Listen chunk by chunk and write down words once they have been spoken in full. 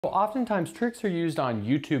Oftentimes tricks are used on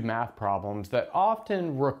YouTube math problems that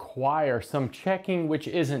often require some checking which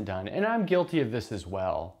isn't done, and I'm guilty of this as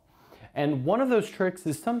well. And one of those tricks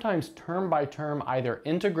is sometimes term by term either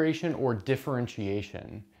integration or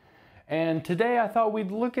differentiation. And today I thought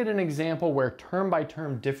we'd look at an example where term by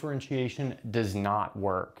term differentiation does not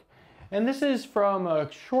work. And this is from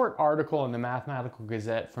a short article in the Mathematical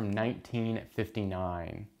Gazette from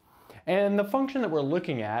 1959. And the function that we're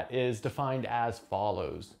looking at is defined as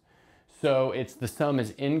follows. So it's the sum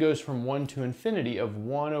as n goes from 1 to infinity of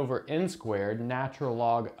 1 over n squared natural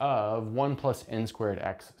log of 1 plus n squared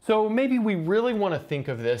x. So maybe we really want to think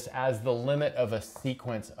of this as the limit of a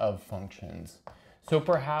sequence of functions. So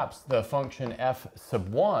perhaps the function f sub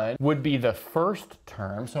 1 would be the first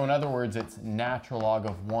term. So in other words, it's natural log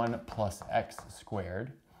of 1 plus x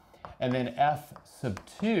squared. And then f sub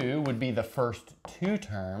 2 would be the first two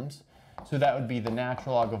terms. So that would be the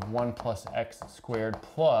natural log of 1 plus x squared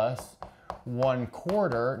plus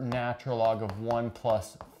 1/4 natural log of 1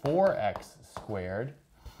 plus 4x squared.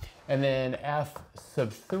 And then f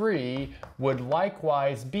sub 3 would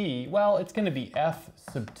likewise be, well, it's going to be f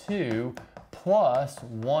sub 2 plus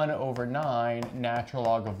 1 over 9 natural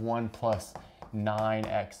log of 1 plus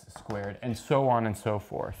 9x squared, and so on and so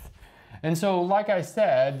forth. And so, like I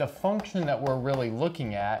said, the function that we're really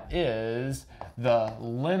looking at is the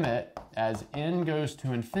limit as n goes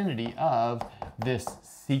to infinity of this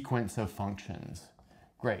sequence of functions.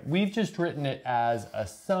 Great, we've just written it as a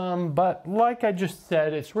sum, but like I just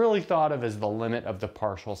said, it's really thought of as the limit of the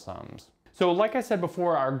partial sums. So like I said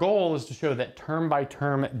before, our goal is to show that term by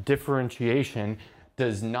term differentiation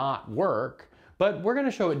does not work, but we're going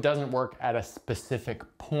to show it doesn't work at a specific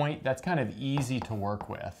point that's kind of easy to work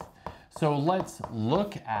with. So let's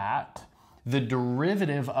look at the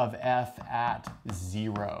derivative of f at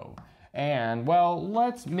 0. And well,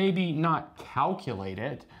 let's maybe not calculate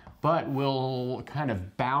it, but we'll kind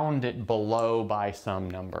of bound it below by some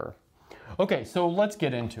number. Okay, so let's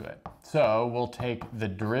get into it. So we'll take the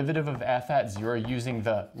derivative of f at 0 using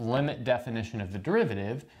the limit definition of the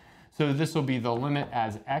derivative. So this will be the limit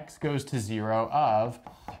as x goes to 0 of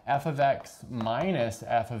f of x minus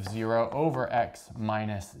f of 0 over x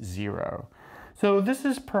minus 0. So this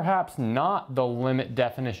is perhaps not the limit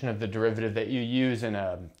definition of the derivative that you use in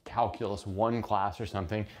a Calculus 1 class or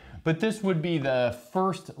something, but this would be the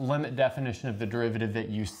first limit definition of the derivative that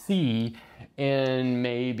you see in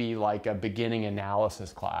maybe like a beginning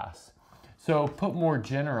analysis class. So put more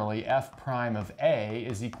generally, f prime of a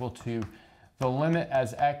is equal to the limit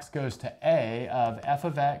as x goes to a of f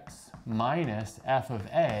of x minus f of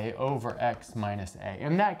a over x minus a.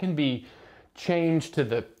 And that can be changed to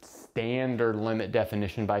the standard limit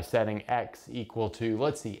definition by setting x equal to,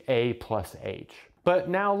 let's see, a plus h. But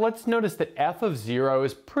now let's notice that f of 0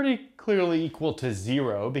 is pretty clearly equal to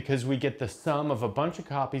 0 because we get the sum of a bunch of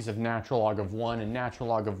copies of natural log of 1, and natural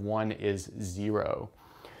log of 1 is 0.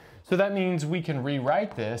 So that means we can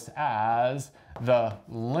rewrite this as the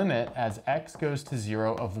limit as x goes to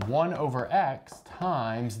 0 of 1 over x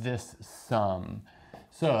times this sum.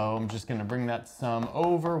 So I'm just going to bring that sum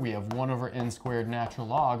over. We have 1 over n squared natural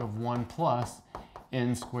log of 1 plus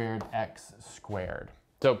n squared x squared.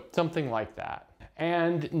 So something like that.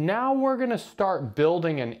 And now we're going to start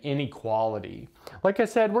building an inequality. Like I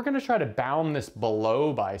said, we're going to try to bound this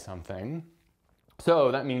below by something.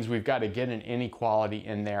 So that means we've got to get an inequality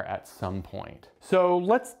in there at some point. So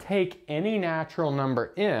let's take any natural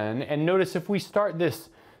number n, and notice if we start this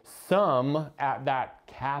sum at that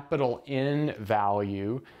capital N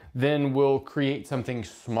value, then we'll create something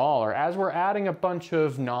smaller as we're adding a bunch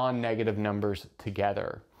of non-negative numbers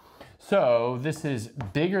together. So this is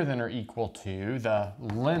bigger than or equal to the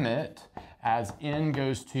limit as n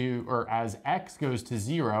goes to, or as x goes to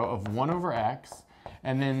 0 of 1 over x,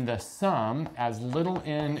 and then the sum as little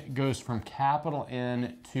n goes from capital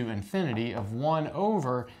N to infinity of 1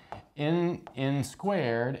 over n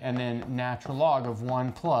squared, and then natural log of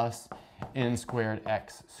 1 plus n squared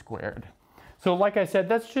x squared. So like I said,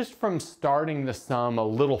 that's just from starting the sum a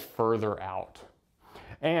little further out.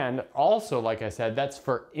 And also, like I said, that's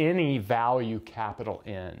for any value capital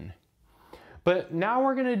N. But now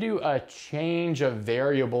we're going to do a change of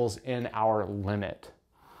variables in our limit.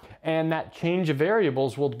 And that change of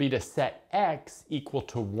variables will be to set x equal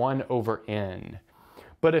to 1 over n.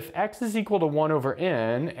 But if x is equal to 1 over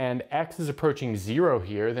n and x is approaching 0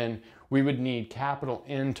 here, then we would need capital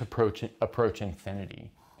N to approach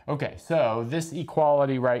infinity. Okay, so this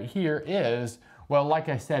equality right here is, well, like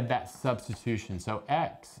I said, that substitution. So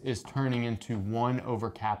x is turning into 1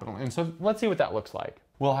 over capital N. So let's see what that looks like.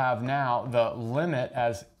 We'll have now the limit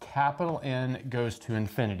as capital N goes to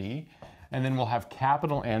infinity and then we'll have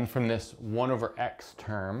capital N from this 1 over x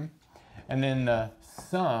term. And then the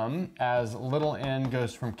sum as little n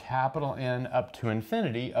goes from capital N up to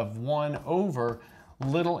infinity of 1 over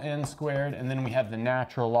little n squared, and then we have the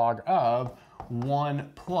natural log of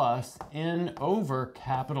 1 plus n over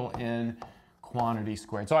capital N quantity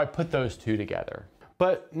squared. So I put those two together.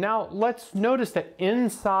 But now let's notice that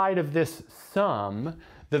inside of this sum,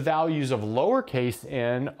 the values of lowercase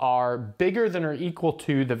n are bigger than or equal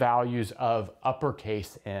to the values of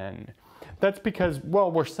uppercase n. That's because, well,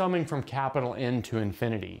 we're summing from capital N to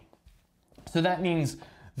infinity. So that means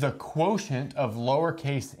the quotient of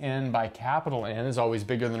lowercase n by capital N is always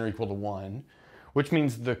bigger than or equal to 1, which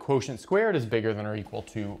means the quotient squared is bigger than or equal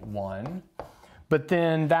to 1. But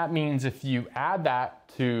then that means if you add that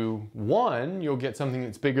to 1, you'll get something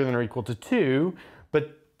that's bigger than or equal to 2.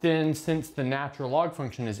 But then since the natural log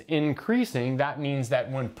function is increasing, that means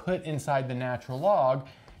that when put inside the natural log,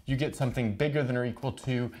 you get something bigger than or equal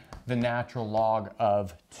to the natural log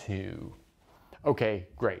of 2. Okay,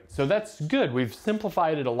 great. So that's good. We've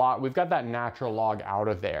simplified it a lot. We've got that natural log out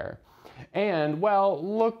of there. And well,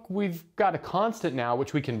 look, we've got a constant now,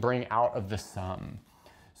 which we can bring out of the sum.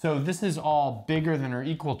 So this is all bigger than or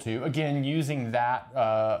equal to, again, using that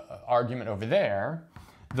argument over there,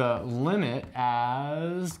 the limit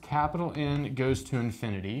as capital N goes to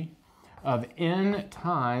infinity of n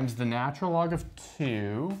times the natural log of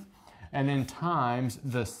 2, and then times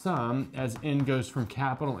the sum as n goes from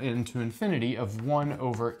capital N to infinity of 1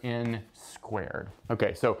 over n squared.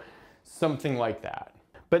 Okay, so something like that.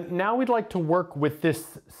 But now we'd like to work with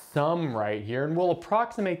this sum right here, and we'll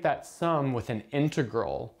approximate that sum with an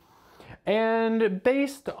integral. And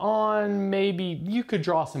based on maybe, you could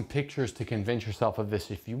draw some pictures to convince yourself of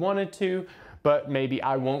this if you wanted to, but maybe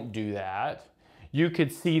I won't do that. You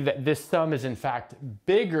could see that this sum is in fact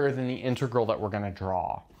bigger than the integral that we're going to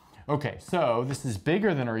draw. Okay, so this is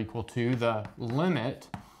bigger than or equal to the limit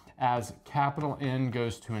as capital N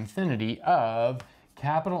goes to infinity of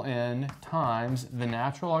capital N times the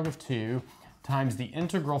natural log of 2 times the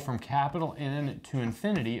integral from capital N to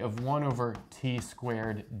infinity of 1 over t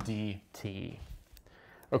squared dt.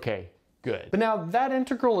 Okay, good. But now that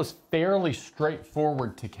integral is fairly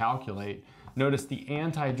straightforward to calculate. Notice the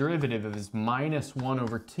antiderivative is minus 1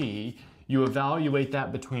 over t. You evaluate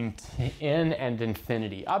that between n and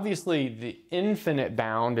infinity. Obviously, the infinite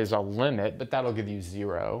bound is a limit, but that'll give you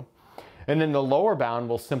 0. And then the lower bound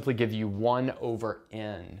will simply give you 1 over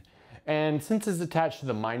n. And since it's attached to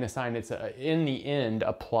the minus sign, it's in the end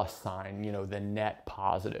a plus sign, you know, the net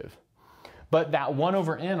positive. But that 1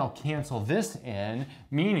 over n will cancel this n,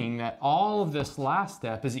 meaning that all of this last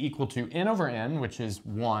step is equal to n over n, which is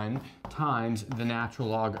 1, times the natural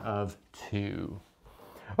log of 2.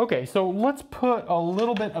 Okay, so let's put a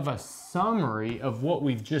little bit of a summary of what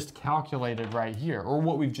we've just calculated right here, or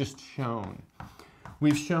what we've just shown.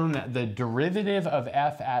 We've shown that the derivative of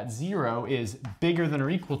f at 0 is bigger than or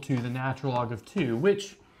equal to the natural log of 2,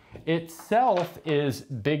 which itself is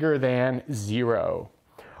bigger than 0.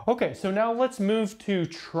 Okay, so now let's move to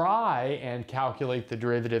try and calculate the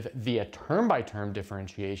derivative via term-by-term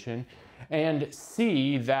differentiation and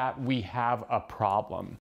see that we have a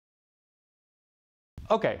problem.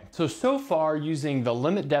 Okay, so far using the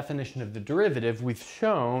limit definition of the derivative, we've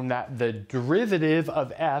shown that the derivative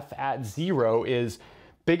of f at 0 is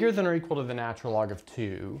bigger than or equal to the natural log of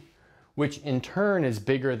 2, which in turn is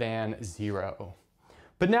bigger than 0.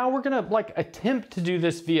 But now we're gonna attempt to do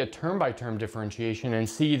this via term-by-term differentiation and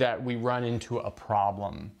see that we run into a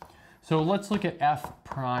problem. So let's look at f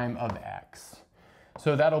prime of x.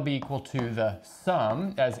 So that'll be equal to the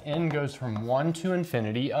sum as n goes from 1 to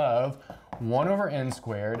infinity of 1 over n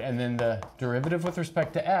squared, and then the derivative with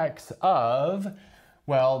respect to x of,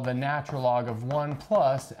 well, the natural log of 1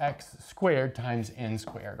 plus x squared times n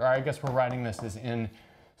squared. Or I guess we're writing this as n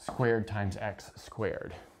squared times x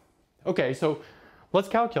squared. Okay, so let's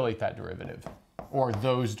calculate that derivative, or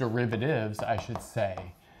those derivatives, I should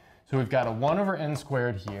say. So we've got a 1 over n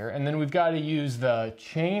squared here, and then we've got to use the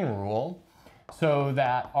chain rule, so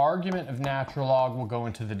that argument of natural log will go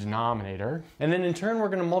into the denominator. And then in turn, we're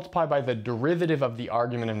going to multiply by the derivative of the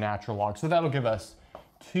argument of natural log. So that'll give us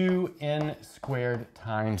 2n squared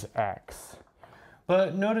times x.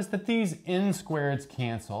 But notice that these n squareds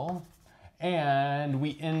cancel, and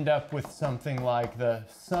we end up with something like the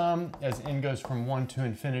sum as n goes from 1 to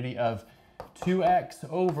infinity of 2x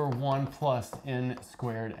over 1 plus n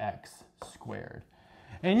squared x squared.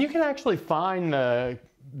 And you can actually find the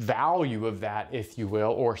value of that, if you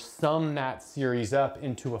will, or sum that series up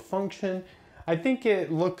into a function. I think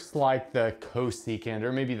it looks like the cosecant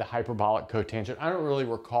or maybe the hyperbolic cotangent. I don't really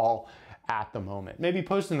recall at the moment. Maybe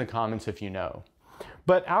post in the comments if you know.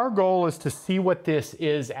 But our goal is to see what this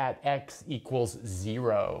is at x equals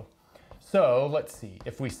 0. So let's see,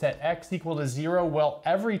 if we set x equal to 0, well,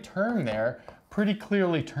 every term there pretty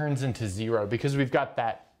clearly turns into 0 because we've got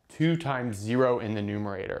that 2 times 0 in the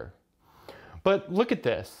numerator. But look at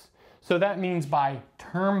this. So that means by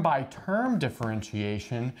term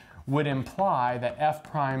differentiation would imply that f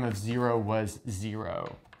prime of 0 was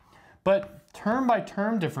 0. But term by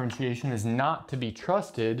term differentiation is not to be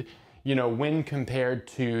trusted, when compared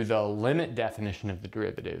to the limit definition of the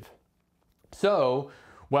derivative. So,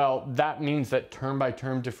 well, that means that term by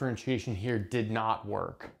term differentiation here did not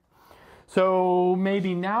work. So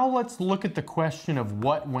maybe now let's look at the question of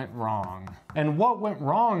what went wrong. And what went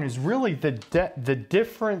wrong is really the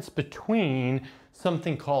difference between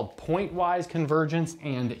something called pointwise convergence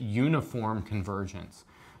and uniform convergence.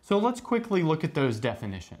 So let's quickly look at those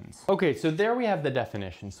definitions. Okay, so there we have the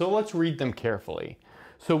definitions. So let's read them carefully.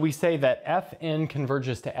 So we say that Fn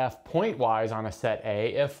converges to F pointwise on a set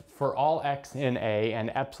A if for all x in A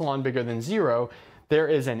and epsilon bigger than 0, there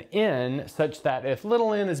is an n such that if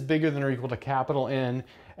little n is bigger than or equal to capital N,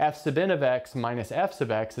 f sub n of x minus f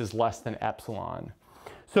sub x is less than epsilon.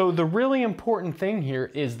 So the really important thing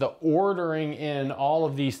here is the ordering in all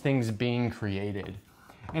of these things being created.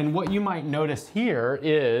 And what you might notice here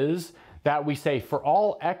is that we say for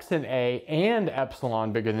all x in A and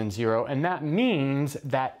epsilon bigger than 0, and that means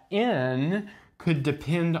that n could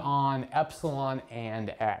depend on epsilon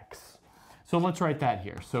and x. So let's write that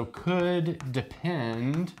here. So could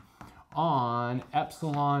depend on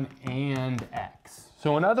epsilon and x.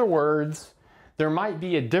 So in other words, there might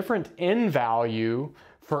be a different n value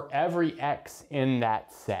for every x in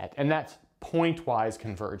that set, and that's pointwise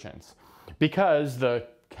convergence, because the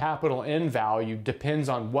capital N value depends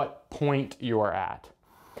on what point you are at.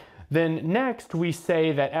 Then next we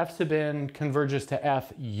say that f sub n converges to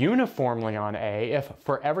f uniformly on A if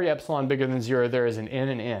for every epsilon bigger than 0 there is an n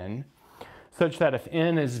and n, such that if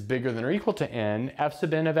n is bigger than or equal to n, f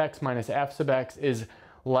sub n of x minus f sub x is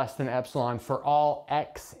less than epsilon for all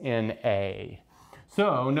x in A.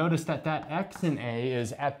 So notice that that x in A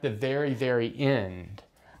is at the very, very end.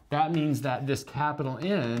 That means that this capital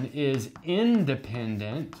N is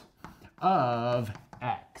independent of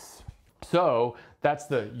x. So that's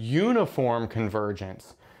the uniform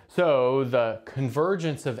convergence. So the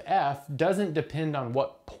convergence of f doesn't depend on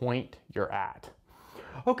what point you're at.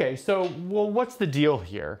 Okay, so well, what's the deal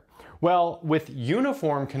here? Well, with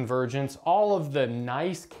uniform convergence, all of the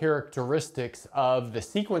nice characteristics of the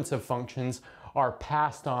sequence of functions are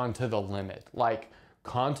passed on to the limit, like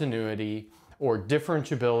continuity, or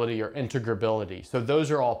differentiability or integrability. So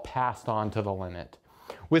those are all passed on to the limit.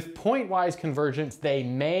 With pointwise convergence, they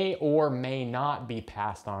may or may not be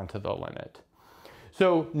passed on to the limit.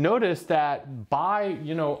 So notice that by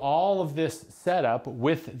all of this setup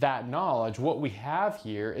with that knowledge, what we have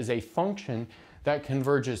here is a function that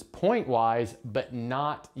converges pointwise but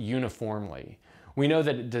not uniformly. We know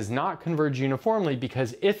that it does not converge uniformly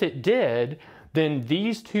because if it did, then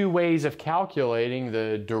these two ways of calculating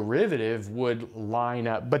the derivative would line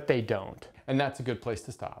up, but they don't. And that's a good place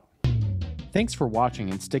to stop. Thanks for watching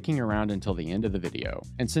and sticking around until the end of the video.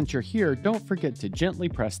 And since you're here, don't forget to gently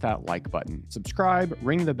press that like button, subscribe,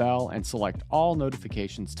 ring the bell, and select all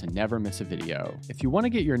notifications to never miss a video. If you want to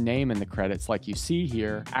get your name in the credits like you see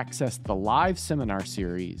here, access the live seminar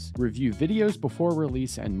series, review videos before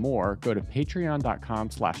release, and more, go to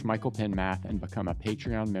patreon.com/michaelpennmath and become a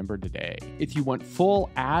Patreon member today. If you want full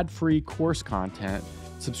ad-free course content,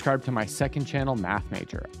 subscribe to my second channel, Math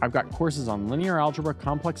Major. I've got courses on linear algebra,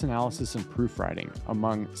 complex analysis, and proofwriting,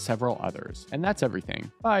 among several others. And that's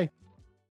everything. Bye.